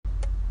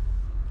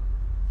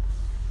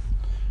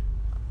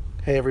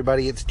Hey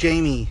everybody, it's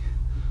Jamie,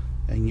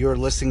 and you're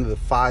listening to the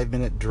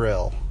 5-Minute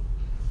Drill.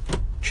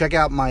 Check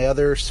out my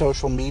other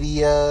social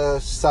media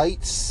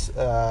sites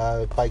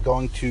by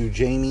going to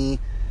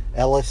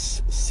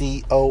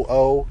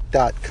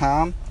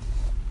jamieelliscoo.com.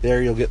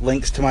 There you'll get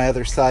links to my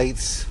other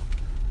sites,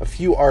 a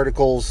few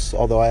articles,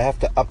 although I have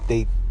to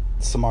update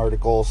some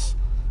articles.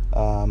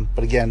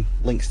 But again,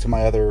 links to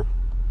my other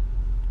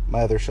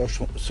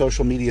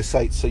social media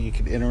sites so you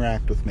can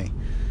interact with me.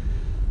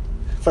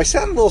 If I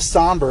sound a little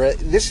somber,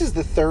 this is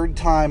the third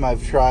time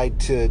I've tried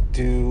to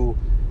do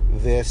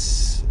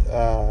this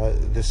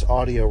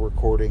audio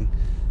recording,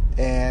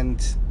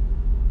 and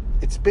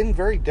it's been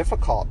very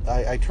difficult.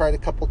 I tried a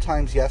couple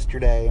times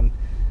yesterday, and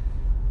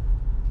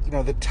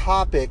the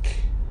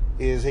topic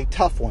is a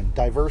tough one,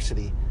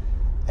 diversity,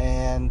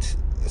 and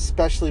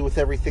especially with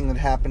everything that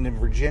happened in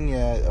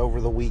Virginia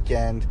over the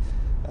weekend,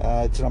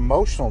 it's an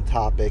emotional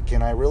topic,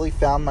 and I really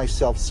found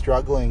myself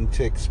struggling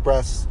to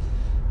express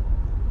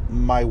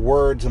my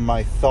words and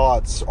my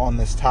thoughts on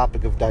this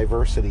topic of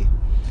diversity.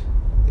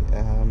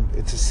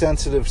 It's a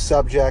sensitive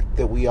subject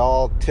that we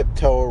all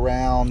tiptoe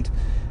around,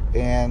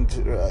 and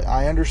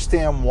I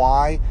understand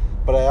why,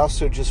 but I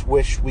also just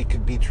wish we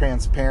could be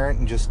transparent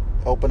and just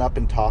open up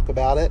and talk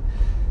about it.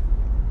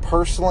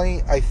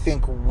 Personally, I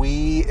think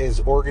we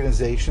as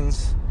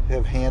organizations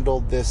have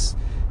handled this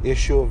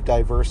issue of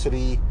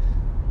diversity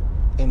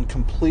in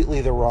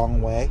completely the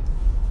wrong way.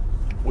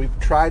 We've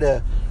tried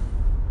to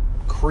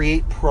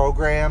create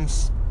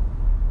programs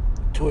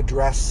to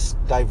address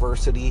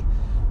diversity,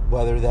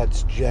 whether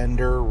that's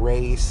gender,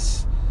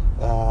 race,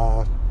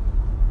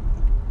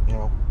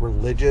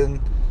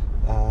 religion,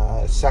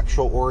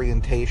 sexual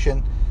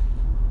orientation.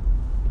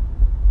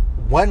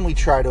 When we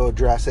try to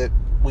address it,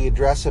 we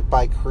address it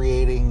by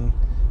creating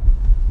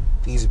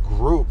these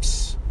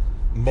groups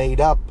made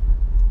up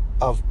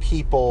of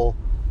people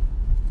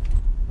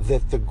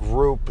that the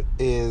group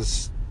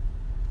is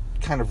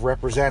kind of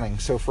representing.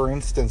 So for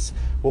instance,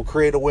 we'll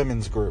create a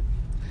women's group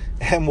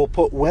and we'll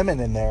put women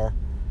in there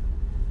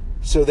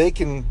so they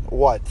can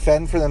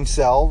fend for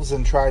themselves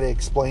and try to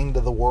explain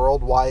to the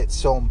world why it's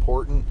so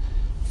important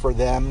for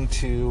them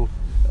to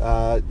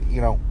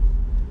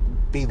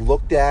be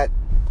looked at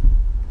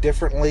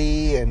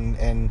differently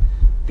and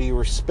be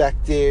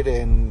respected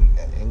and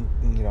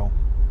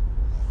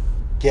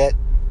get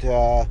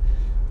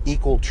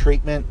equal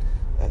treatment.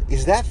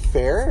 Is that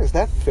fair? Is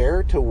that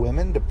fair to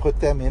women to put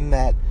them in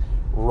that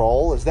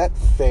role? Is that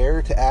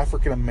fair to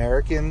African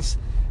Americans?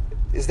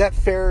 Is that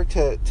fair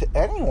to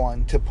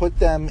anyone to put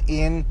them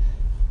in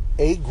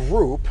a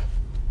group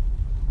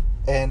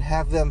and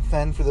have them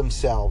fend for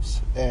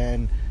themselves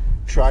and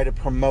try to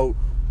promote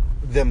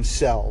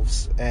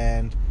themselves?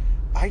 And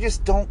I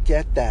just don't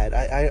get that.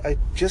 I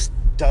just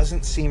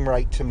doesn't seem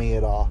right to me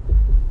at all.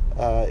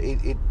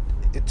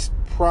 It's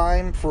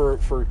prime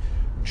for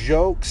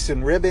jokes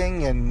and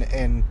ribbing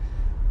and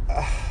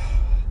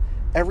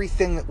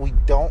everything that we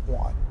don't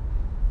want.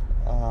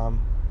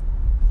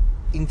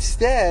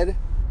 Instead,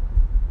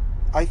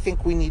 I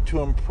think we need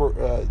to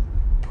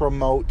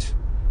promote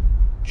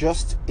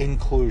just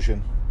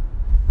inclusion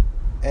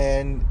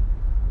and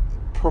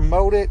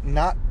promote it,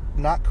 not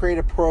create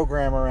a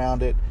program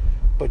around it,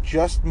 but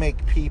just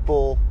make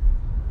people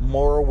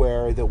more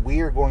aware that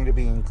we are going to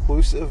be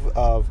inclusive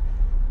of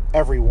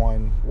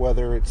everyone,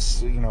 whether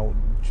it's,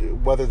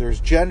 whether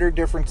there's gender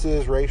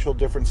differences, racial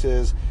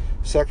differences,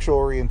 sexual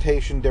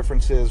orientation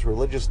differences,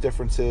 religious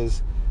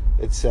differences,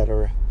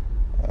 etc.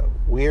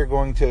 We are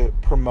going to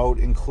promote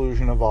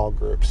inclusion of all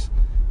groups.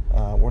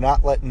 We're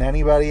not letting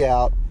anybody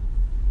out.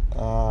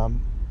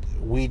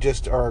 We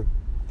just are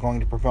going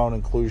to promote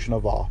inclusion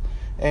of all.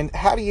 And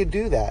how do you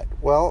do that?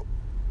 Well,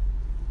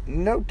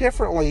 no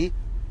differently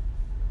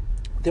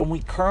than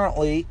we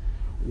currently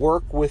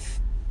work with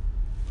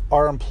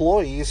our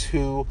employees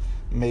who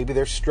maybe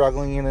they're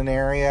struggling in an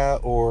area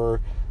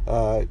or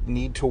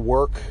need to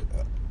work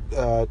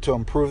to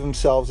improve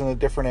themselves in a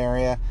different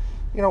area.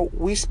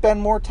 We spend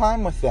more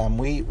time with them.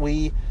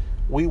 We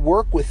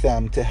work with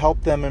them to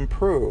help them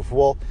improve.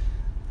 Well,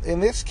 in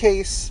this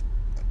case,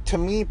 to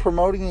me,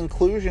 promoting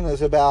inclusion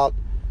is about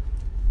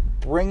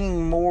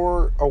bringing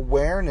more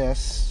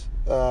awareness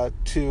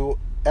to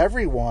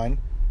everyone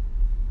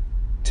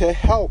to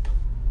help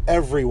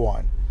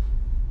everyone.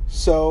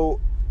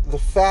 So the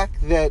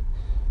fact that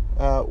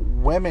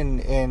women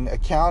in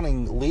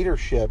accounting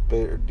leadership,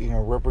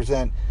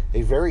 represent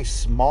a very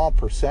small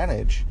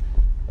percentage.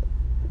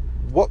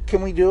 What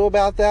can we do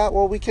about that?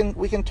 Well, we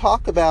can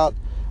talk about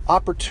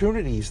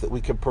opportunities that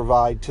we could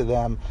provide to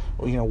them.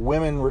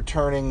 Women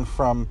returning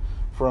from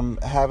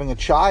having a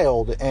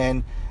child,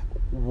 and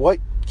what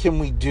can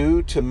we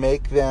do to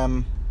make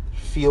them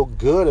feel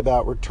good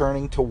about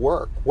returning to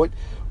work? What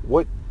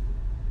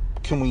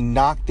can we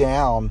knock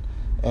down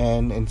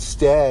and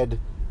instead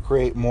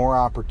create more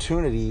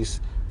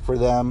opportunities for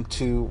them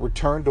to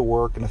return to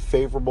work in a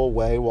favorable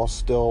way while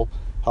still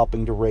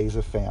helping to raise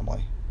a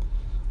family?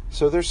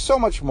 So there's so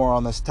much more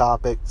on this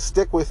topic.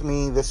 Stick with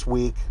me this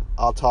week.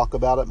 I'll talk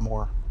about it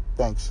more.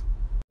 Thanks.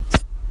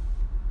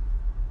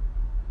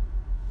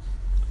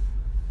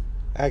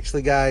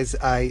 Actually, guys,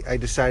 I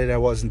decided I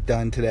wasn't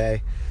done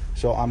today,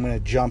 so I'm going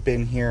to jump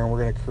in here and we're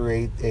going to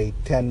create a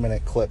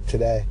 10-minute clip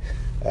today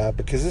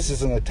because this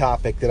isn't a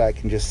topic that I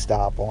can just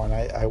stop on.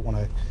 I want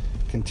to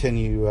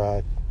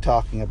continue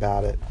talking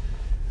about it.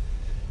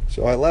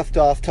 So I left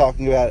off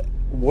talking about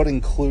what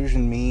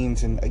inclusion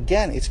means, and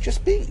again, it's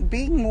just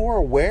being more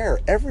aware,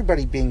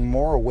 everybody being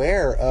more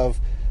aware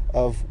of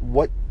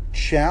what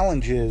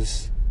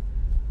challenges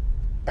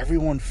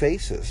everyone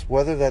faces,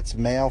 whether that's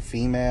male,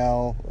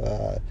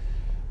 female,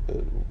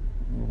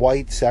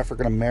 whites,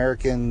 African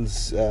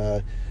Americans,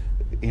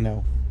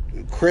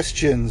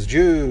 Christians,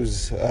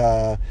 Jews,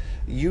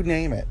 you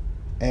name it,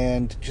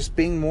 and just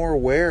being more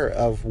aware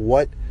of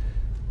what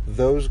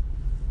those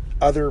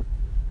other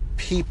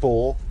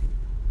people,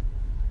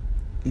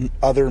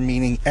 other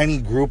meaning any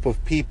group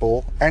of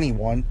people,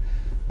 anyone,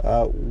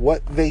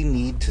 what they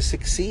need to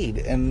succeed,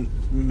 and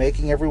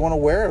making everyone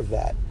aware of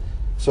that.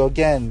 So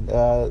again,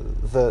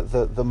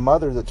 the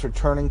mother that's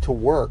returning to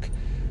work,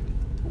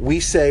 we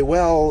say,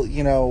 well,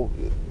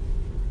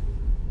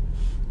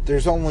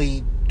 there's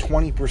only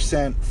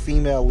 20%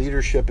 female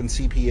leadership in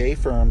CPA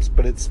firms,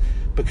 but it's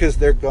because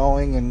they're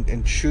going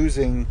and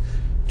choosing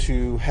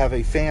to have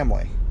a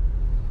family.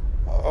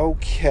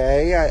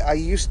 Okay, I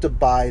used to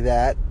buy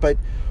that, but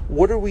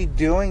what are we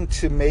doing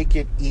to make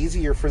it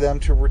easier for them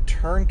to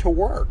return to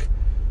work?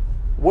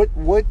 What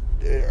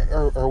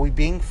are we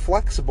being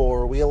flexible?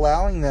 Are we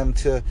allowing them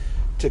to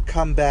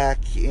come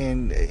back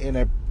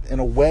in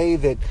a way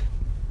that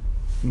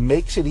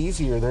makes it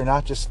easier? They're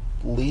not just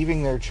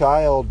leaving their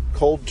child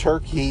cold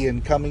turkey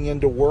and coming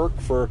into work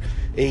for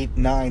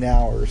 8-9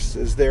 hours.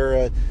 Is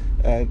there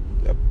a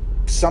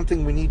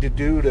something we need to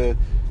do to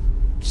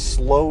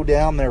slow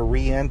down their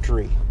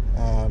re-entry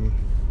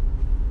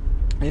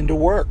into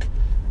work?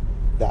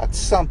 That's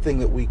something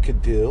that we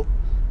could do.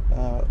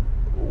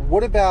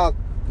 What about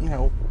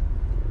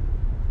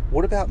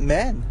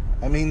men?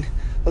 I mean,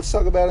 let's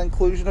talk about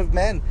inclusion of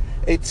men.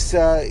 It's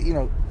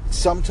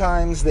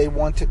sometimes they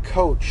want to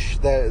coach.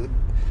 That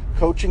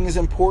coaching is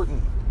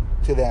important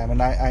to them,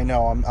 and I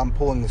know I'm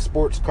pulling the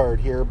sports card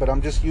here, but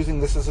I'm just using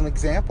this as an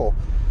example.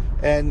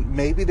 And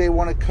maybe they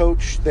want to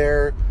coach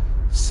their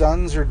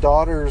sons or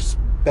daughters'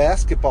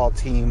 basketball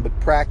team, but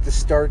practice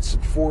starts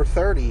at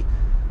 4:30.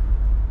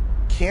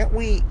 Can't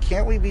we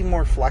be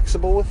more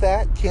flexible with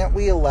that? Can't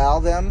we allow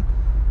them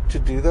to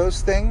do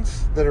those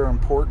things that are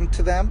important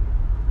to them?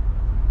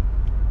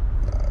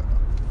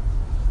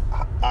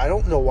 I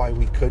don't know why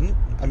we couldn't.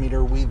 I mean,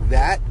 are we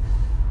that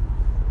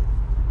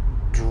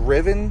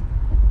driven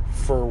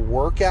for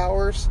work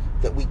hours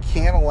that we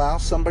can't allow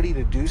somebody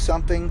to do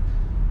something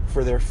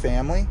for their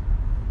family?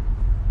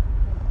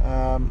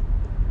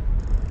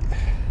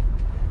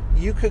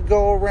 You could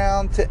go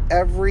around to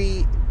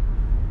every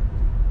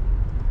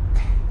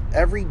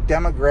different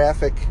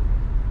demographic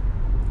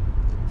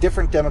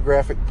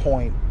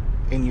point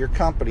in your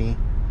company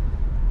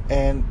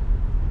and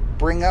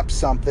bring up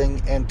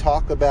something and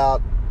talk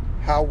about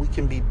how we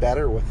can be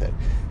better with it.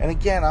 And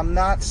again, I'm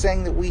not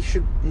saying that we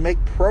should make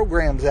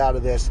programs out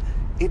of this.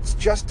 It's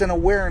just an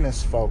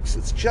awareness, folks.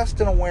 It's just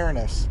an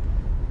awareness.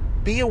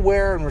 Be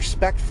aware and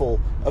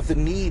respectful of the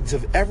needs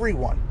of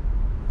everyone,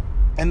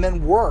 and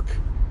then work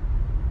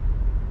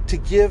to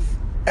give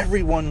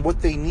everyone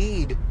what they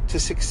need to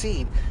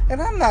succeed.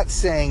 And I'm not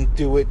saying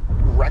do it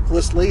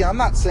recklessly. I'm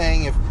not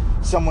saying if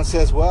someone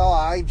says, well,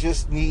 I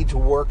just need to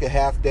work a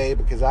half day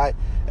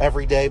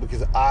every day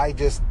because I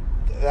just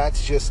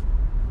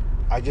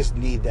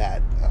need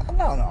that.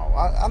 No,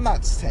 I'm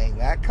not saying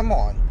that. Come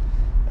on.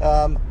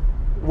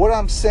 What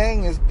I'm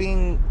saying is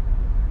being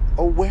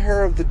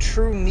aware of the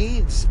true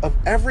needs of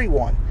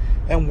everyone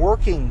and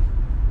working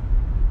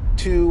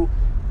to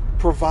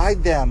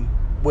provide them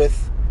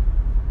with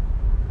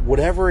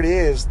whatever it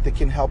is that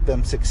can help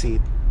them succeed.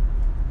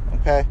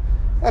 Okay?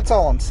 That's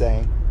all I'm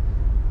saying.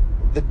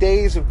 The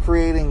days of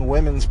creating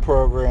women's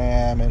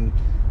programs and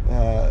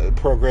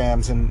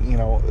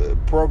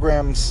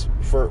programs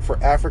for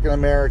African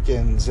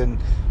Americans and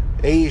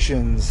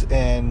Asians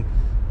and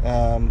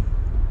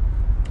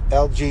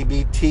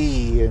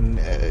LGBT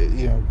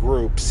and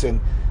groups,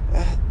 and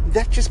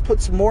that just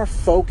puts more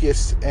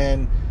focus,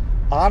 and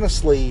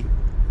honestly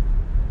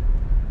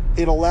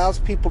it allows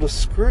people to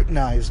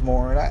scrutinize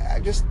more, and I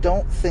just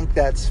don't think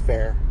that's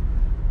fair.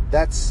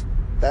 That's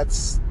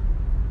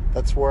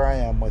where I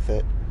am with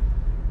it.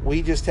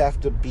 We just have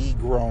to be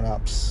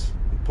grown-ups,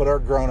 put our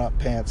grown-up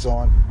pants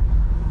on,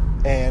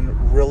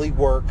 and really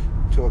work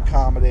to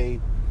accommodate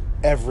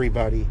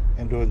everybody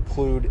and to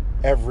include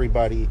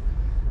everybody,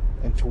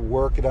 and to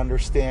work at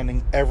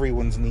understanding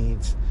everyone's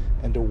needs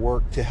and to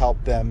work to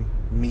help them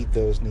meet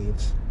those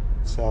needs.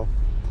 So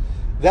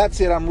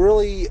that's it. I'm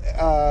really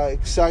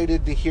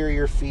excited to hear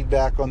your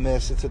feedback on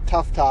this. It's a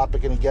tough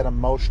topic, and I get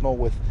emotional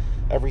with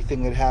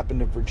everything that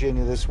happened in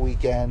Virginia this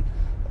weekend.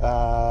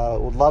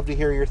 Would love to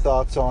hear your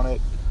thoughts on it.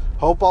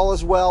 Hope all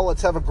is well.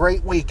 Let's have a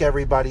great week,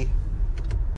 everybody.